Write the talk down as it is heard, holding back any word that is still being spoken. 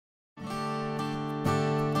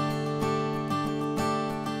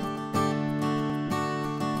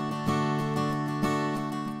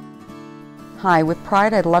Hi, with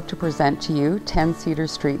pride I'd love to present to you 10 Cedar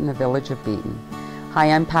Street in the village of Beeton.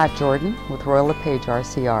 Hi, I'm Pat Jordan with Royal LePage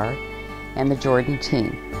RCR and the Jordan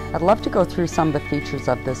team. I'd love to go through some of the features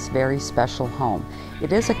of this very special home.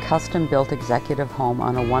 It is a custom-built executive home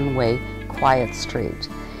on a one-way, quiet street.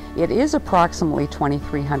 It is approximately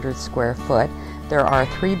 2,300 square foot. There are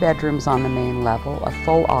 3 bedrooms on the main level, a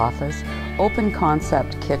full office, open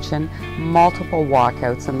concept kitchen, multiple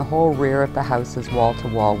walkouts, and the whole rear of the house is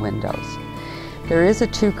wall-to-wall windows. There is a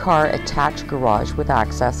 2-car attached garage with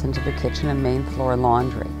access into the kitchen and main floor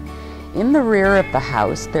laundry. In the rear of the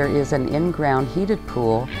house there is an in-ground heated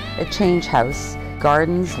pool, a change house,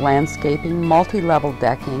 gardens, landscaping, multi-level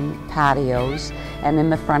decking, patios, and in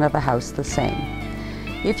the front of the house the same.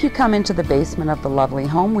 If you come into the basement of the lovely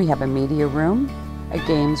home, we have a media room, a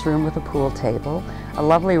games room with a pool table, a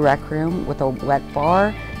lovely rec room with a wet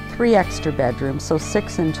bar, 3 extra bedrooms, so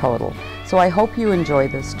 6 in total. So I hope you enjoy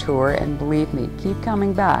this tour, and believe me, keep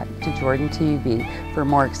coming back to Jordan TV for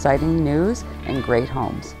more exciting news and great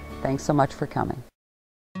homes. Thanks so much for coming.